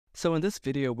So in this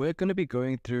video, we're going to be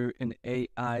going through an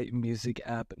AI music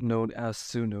app known as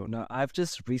Suno. Now, I've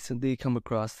just recently come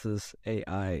across this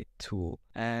AI tool,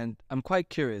 and I'm quite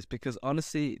curious because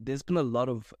honestly, there's been a lot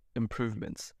of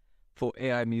improvements for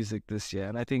AI music this year,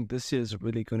 and I think this year is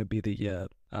really going to be the year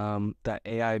that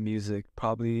AI music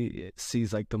probably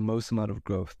sees like the most amount of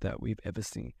growth that we've ever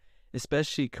seen,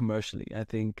 especially commercially. I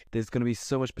think there's going to be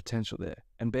so much potential there,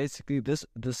 and basically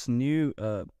this new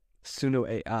Suno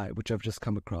AI, which I've just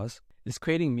come across, is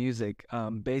creating music.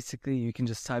 Basically, you can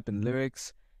just type in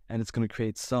lyrics and it's going to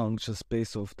create songs just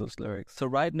based off those lyrics. So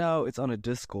right now it's on a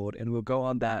Discord and we'll go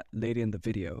on that later in the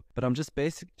video. But I'm just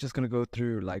going to go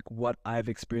through like what I've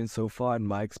experienced so far and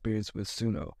my experience with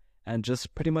Suno and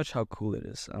just pretty much how cool it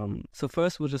is. So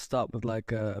first we'll just start with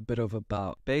like a bit of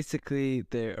about. Basically,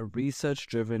 they're a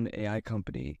research-driven AI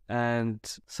company. And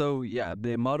so yeah,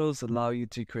 their models allow you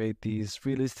to create these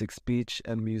realistic speech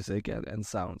and music and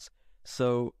sounds.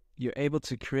 So you're able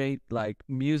to create like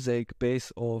music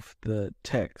based off the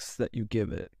text that you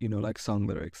give it, you know, like song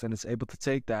lyrics. And it's able to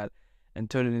take that and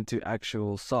turn it into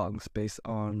actual songs based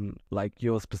on like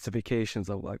your specifications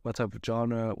of like what type of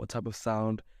genre, what type of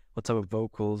sound, what type of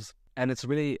vocals. And it's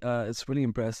really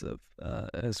impressive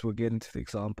as we'll get into the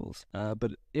examples.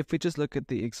 But if we just look at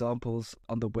the examples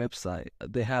on the website,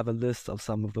 they have a list of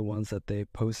some of the ones that they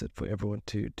posted for everyone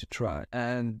to try.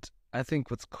 And I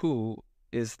think what's cool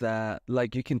is that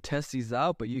like you can test these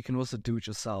out, but you can also do it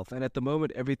yourself. And at the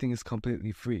moment, everything is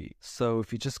completely free. So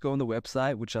if you just go on the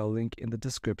website, which I'll link in the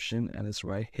description, and it's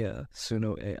right here,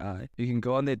 Suno AI, you can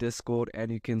go on their Discord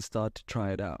and you can start to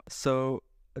try it out. So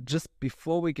just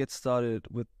before we get started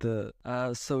with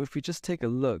so if we just take a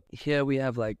look, here we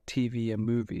have like TV and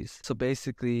movies. So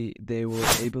basically they were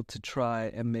able to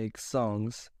try and make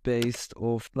songs based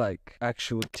off like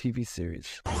actual TV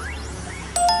series.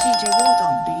 DJ rolled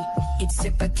on beat. It's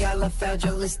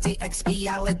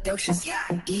supercalifragilisticexpialidocious.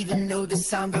 Even though the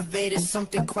sound of it is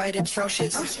something quite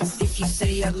atrocious. If you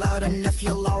say it loud enough,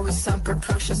 you'll always sound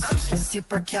precocious.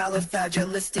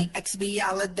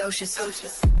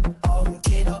 Supercalifragilisticexpialidocious.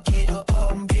 Kiddo, kiddo,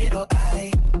 kiddo,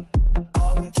 I.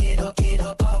 Kiddo,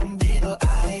 kiddo, kiddo,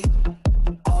 I.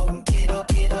 Kiddo,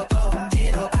 kiddo,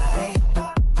 kiddo, I.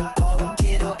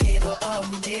 Kiddo, kiddo,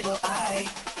 kiddo, I.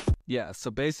 Yeah, so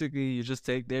basically you just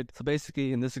take that. So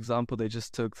basically in this example, they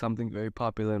just took something very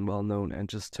popular and well known and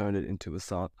just turned it into a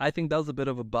song. I think that was a bit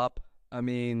of a bop. I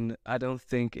mean, I don't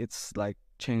think it's like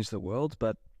changed the world,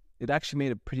 but it actually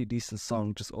made a pretty decent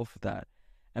song just off of that.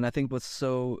 And I think what's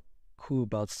so cool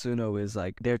about Suno is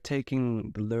like they're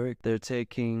taking the lyric, they're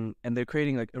creating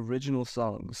like original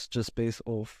songs just based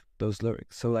off those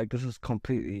lyrics. So like this is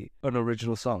completely an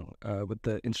original song with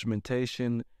the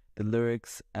instrumentation, the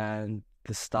lyrics, and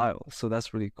the style. So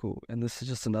that's really cool. And this is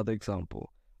just another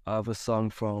example of a song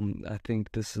from, I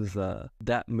think this is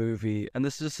that movie, and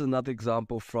this is just another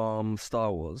example from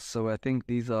Star Wars. So I think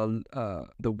these are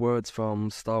the words from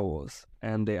Star Wars,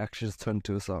 and they actually just turned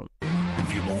to a song.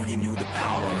 If you only knew the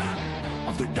power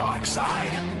of the dark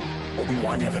side,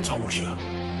 Obi-Wan never told you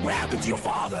what happened to your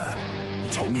father. He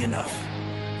told me enough.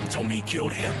 He told me he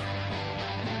killed him.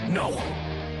 No,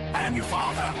 I am your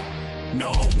father.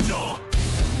 No, no.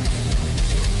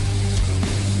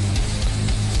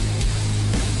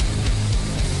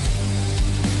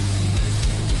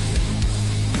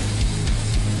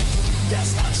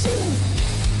 That's not true.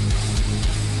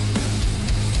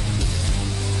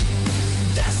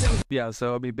 Yeah,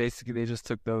 so I mean, basically they just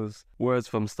took those words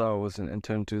from Star Wars and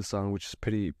turned to a song, which is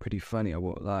pretty funny, I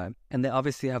won't lie. And they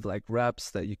obviously have like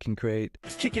raps that you can create.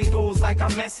 Kicking goals like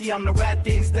I'm Messi, I'm the rap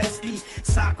things that's deep.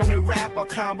 Sock on the rap, a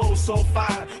combo so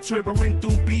fire. Dribbling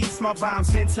through beats, my rhymes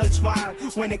been touch wide.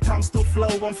 When it comes to flow,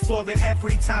 I'm falling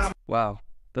every time. Wow,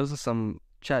 those are some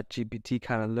ChatGPT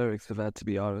kind of lyrics, if I had to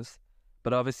be honest.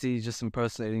 But obviously just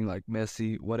impersonating like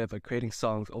Messi, whatever, creating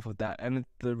songs off of that. And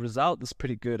the result is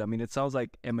pretty good. I mean, it sounds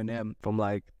like Eminem from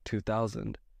like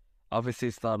 2000. Obviously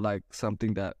it's not like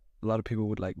something that a lot of people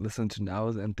would like listen to now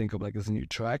and think of like as a new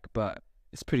track, but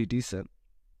it's pretty decent.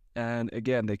 And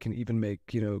again, they can even make,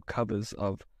 you know, covers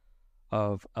of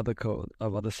other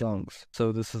songs.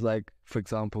 So this is like, for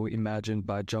example, Imagine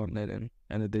by John Lennon.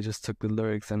 And they just took the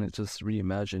lyrics and it just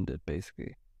reimagined it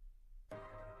basically.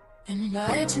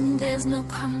 Imagine there's no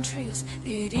countries,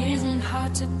 it isn't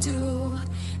hard to do.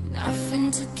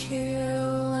 Nothing to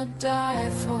kill or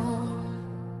die for,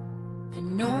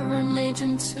 and no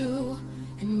religion too.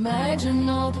 Imagine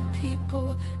all the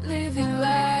people living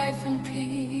life in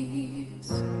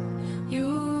peace.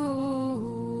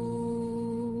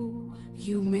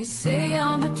 You may say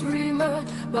I'm a dreamer,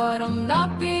 but I'm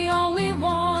not the only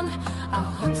one. I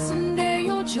hope someday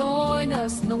you'll join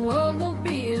us and the world will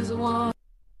be as one.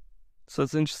 So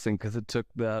it's interesting because it took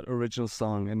that original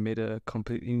song and made a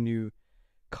completely new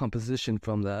composition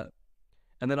from that.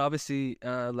 And then obviously,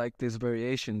 like there's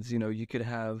variations. You know, you could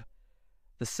have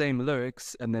the same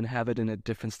lyrics and then have it in a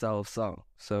different style of song.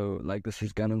 So like this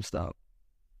is Gangnam Style.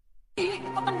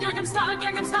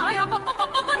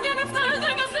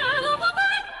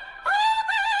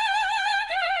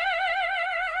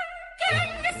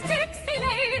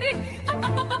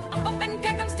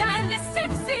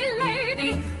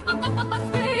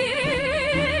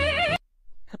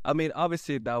 I mean,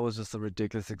 obviously that was just a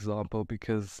ridiculous example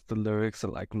because the lyrics are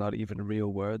like not even real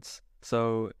words.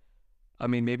 So, I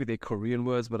mean, maybe they're Korean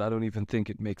words, but I don't even think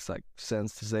it makes like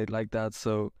sense to say it like that.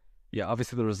 So, yeah,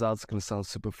 obviously the results are gonna sound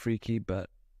super freaky, but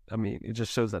I mean, it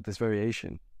just shows that there's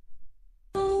variation.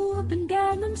 Up in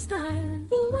Gangnam Style,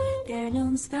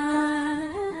 Gangnam Style.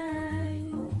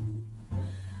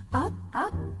 Up,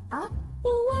 up, up,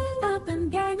 up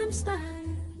in Gangnam Style,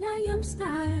 Gangnam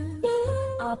Style.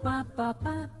 Up, up, up,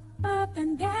 up, up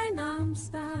in Gangnam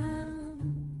Style.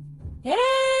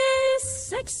 Yes,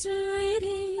 sexy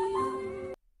lady.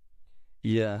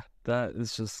 Yeah, that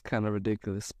is just kind of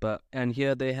ridiculous. And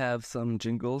here they have some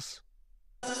jingles.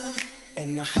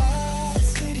 In the hot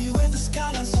city where the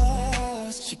skyline's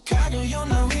lost, Chicago, your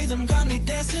no rhythm got me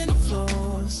dancing the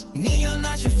floors. Neon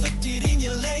lights reflected in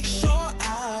your lakeshore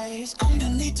eyes.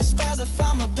 Underneath the stars, I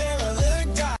found my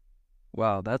paradise.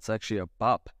 Wow, that's actually a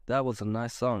bop. That was a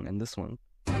nice song, and this one.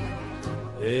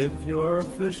 If you're a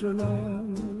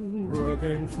fisherman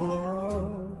looking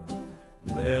for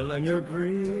a meal in your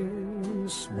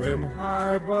dreams, swim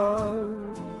high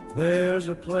above. There's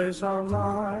a place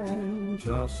online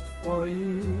just for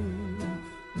you.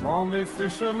 Only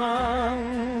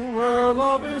fisherman where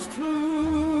love is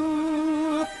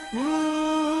true.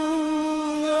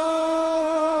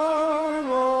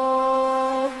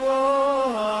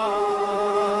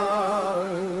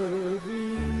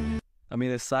 I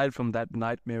mean, aside from that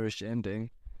nightmarish ending,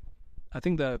 I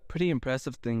think the pretty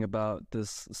impressive thing about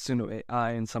this Suno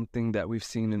AI and something that we've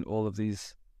seen in all of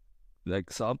these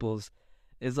like samples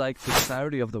is like the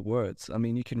clarity of the words. I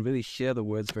mean, you can really hear the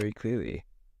words very clearly.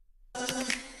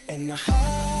 In the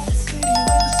hot city where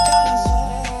the skyline's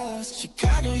lost,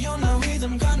 Chicago, your no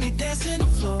rhythm got me dancing the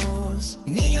floors.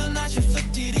 Neon lights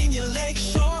reflected in your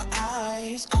lakeshore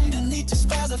eyes. Underneath the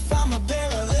stars, I found my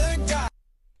paradise.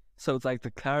 So it's like the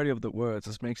clarity of the words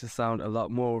just makes it sound a lot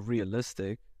more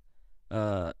realistic.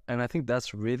 And I think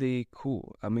that's really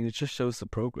cool. I mean, it just shows the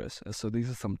progress. So these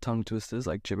are some tongue twisters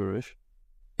like gibberish.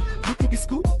 I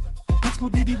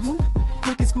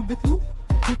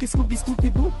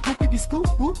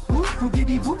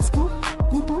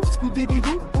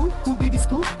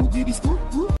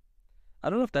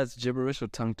don't know if that's gibberish or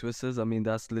tongue twisters. I mean,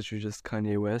 that's literally just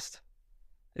Kanye West.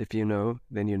 If you know,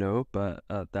 then you know, but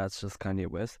that's just Kanye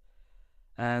West.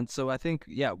 And so I think,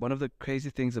 yeah, one of the crazy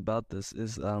things about this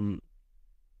is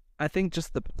I think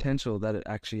just the potential that it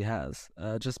actually has.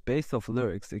 Just based off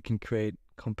lyrics, it can create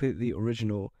completely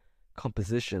original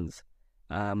compositions.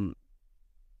 And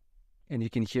you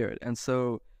can hear it. And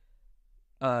so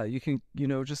you can,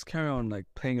 just carry on like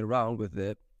playing around with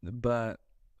it. But,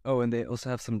 oh, and they also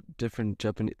have some different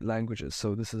Japanese languages.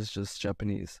 So this is just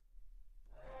Japanese.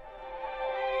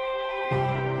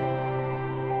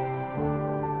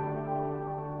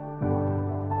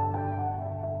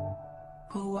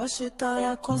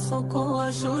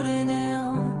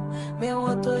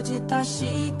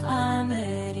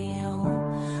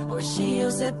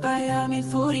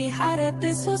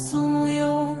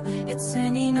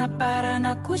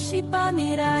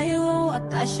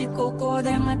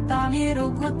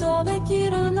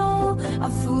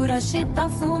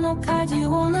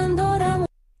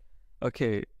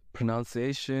 Okay,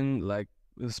 pronunciation like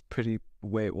is pretty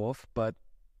way off, but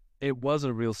it was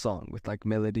a real song with like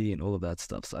melody and all of that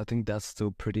stuff. So I think that's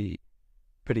still pretty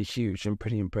huge and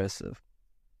pretty impressive.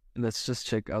 And let's just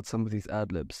check out some of these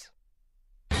ad-libs.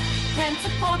 Can't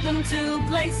support them to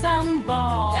play some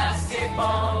ball.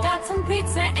 Basketball. Got some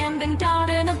pizza and been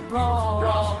down in a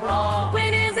brawl.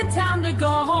 When is it time to go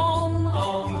home?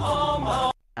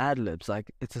 Home. Ad-libs,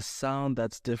 like it's a sound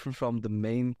that's different from the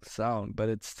main sound, but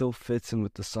it still fits in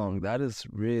with the song. That is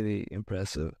really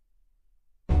impressive.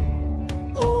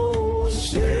 Oh,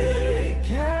 say,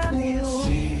 can you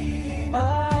see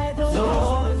by the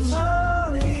Lord's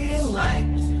early light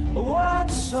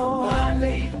what so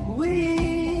early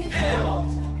we held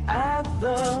at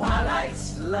the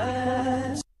twilight's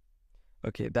last?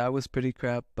 Okay, that was pretty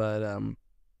crap, but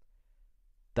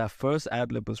that first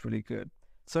ad-lib was really good.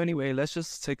 So anyway, let's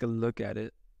just take a look at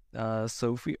it.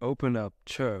 So if we open up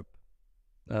Chirp,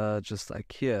 just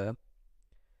like here,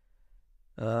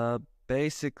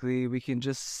 basically we can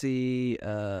just see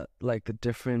like the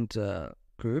different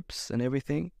groups and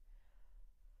everything.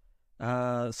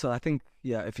 So I think,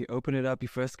 yeah, if you open it up, you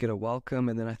first get a welcome,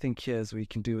 and then I think here's where you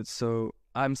can do it. So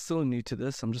I'm still new to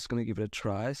this. I'm just going to give it a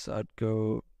try. So I'd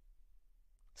go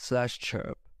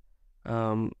 /chirp.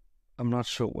 I'm not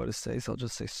sure what it says. I'll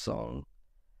just say song.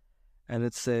 And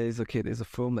it says, okay, there's a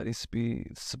form that needs to be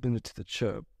submitted to the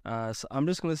chirp. So I'm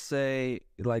just going to say,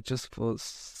 like, just for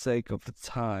sake of the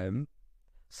time.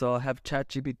 So I'll have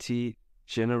ChatGPT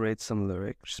generate some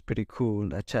lyric, which is pretty cool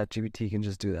that ChatGPT can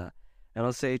just do that. And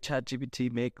I'll say,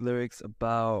 ChatGPT, make lyrics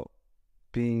about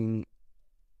being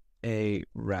a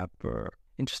rapper.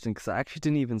 Interesting, because I actually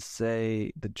didn't even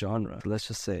say the genre. So let's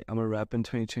just say, I'm a rapper in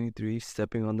 2023,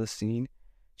 stepping on the scene,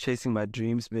 chasing my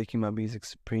dreams, making my music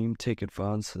supreme, take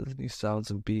advances, new sounds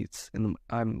and beats. And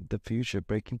I'm the future,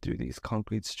 breaking through these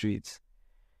concrete streets.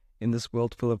 In this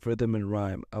world full of rhythm and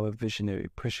rhyme, I'm a visionary,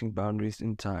 pushing boundaries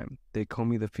in time. They call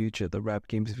me the future, the rap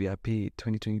game's VIP,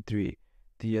 2023,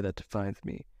 the year that defines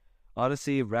me.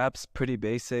 Honestly, rap's pretty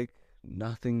basic,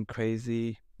 nothing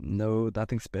crazy,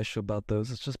 nothing special about those.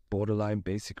 It's just borderline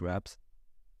basic raps.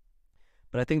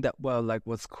 But I think that, well, like,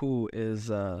 what's cool is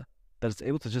that it's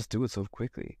able to just do it so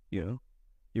quickly, you know?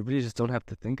 You really just don't have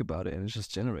to think about it, and it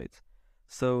just generates.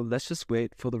 So let's just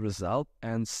wait for the result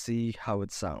and see how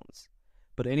it sounds.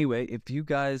 But anyway, if you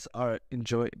guys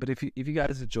if you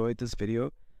guys enjoyed this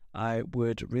video, I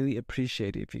would really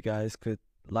appreciate it if you guys could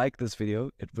like this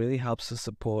video. It really helps to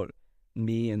support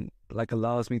me and like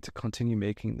allows me to continue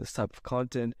making this type of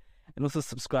content, and also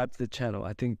subscribe to the channel.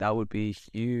 I think that would be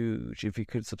huge if you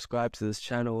could subscribe to this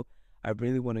channel. I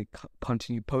really want to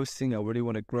continue posting. I really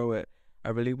want to grow it. I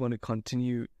really want to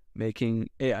continue making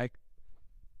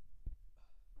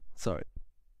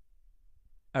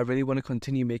I really want to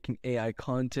continue making AI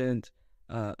content,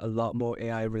 a lot more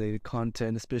AI related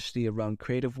content, especially around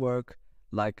creative work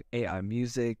like AI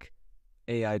music,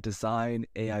 AI design,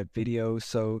 AI video.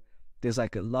 So there's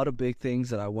like a lot of big things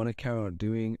that I want to carry on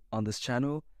doing on this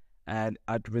channel, and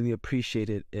I'd really appreciate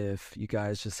it if you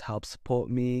guys just help support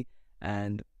me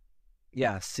and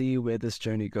yeah, see where this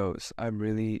journey goes. I'm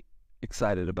really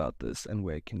excited about this and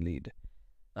where it can lead.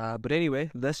 But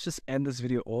anyway, let's just end this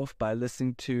video off by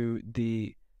listening to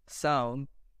the song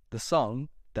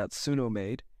that Suno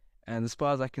made. And as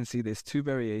far as I can see, there's 2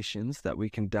 variations that we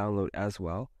can download as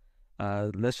well.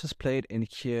 Let's just play it and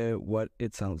hear what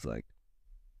it sounds like.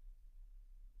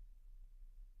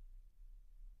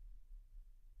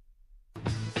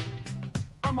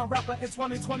 I'm a rapper in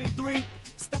 2023,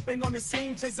 stepping on the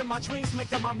scene, chasing my dreams,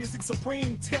 making my music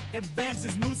supreme. Tip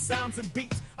advances, new sounds and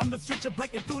beats. I'm the future,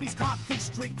 breaking through these concrete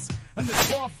streets, and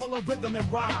this world full of rhythm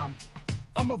and rhyme.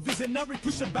 I'm a visionary,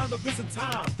 pushing boundaries in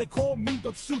time. They call me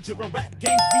the future, a rap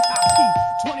game VIP.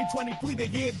 2023, the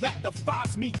year that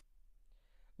defines me.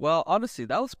 Well, honestly,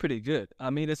 that was pretty good. I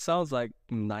mean, it sounds like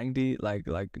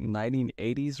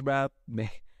 1980s rap,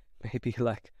 maybe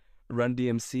like Run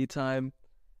DMC time.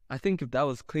 I think if that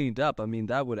was cleaned up, I mean,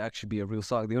 that would actually be a real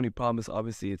song. The only problem is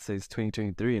obviously it says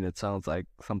 2023 and it sounds like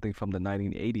something from the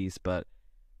 1980s, but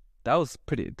that was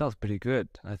pretty good,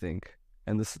 I think.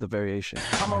 And this is the variation.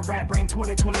 I'm a rapper in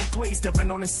 2023,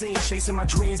 stepping on the scene, chasing my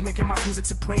dreams, making my music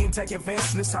supreme, take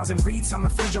advances, new sounds and beats. I'm a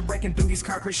future, breaking through these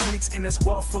concrete streets in this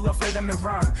world full of rhythm and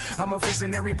rhyme. I'm a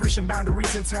visionary, pushing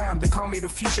boundaries in time. They call me the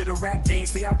future, the rap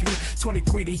game's VIP.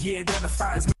 23, the year that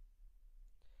defines me.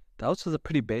 That was just a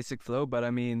pretty basic flow, but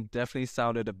I mean, definitely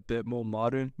sounded a bit more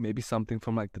modern, maybe something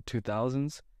from like the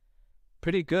 2000s.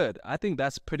 Pretty good. I think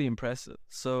that's pretty impressive.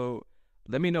 So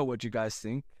let me know what you guys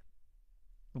think.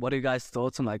 What are you guys'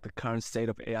 thoughts on like the current state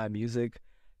of AI music?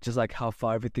 Just like how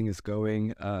far everything is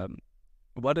going.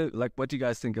 What do you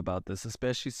guys think about this?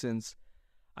 Especially since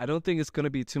I don't think it's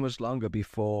gonna be too much longer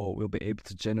before we'll be able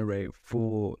to generate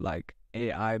full like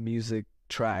AI music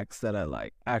tracks that are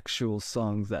like actual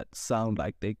songs that sound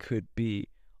like they could be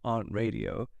on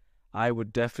radio. I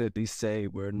would definitely say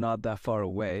we're not that far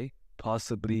away,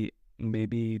 possibly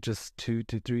maybe just 2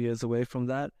 to 3 years away from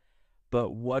that.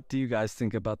 But what do you guys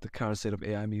think about the current state of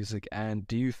AI music? And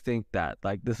do you think that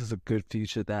like this is a good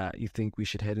future that you think we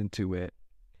should head into, where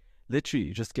literally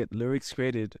you just get lyrics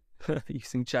created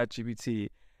using ChatGPT,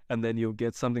 and then you'll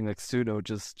get something like Suno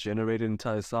just generate an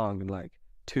entire song in like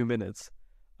 2 minutes?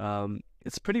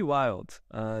 It's pretty wild.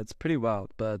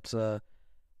 But let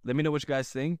me know what you guys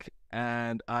think,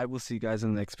 and I will see you guys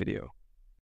in the next video.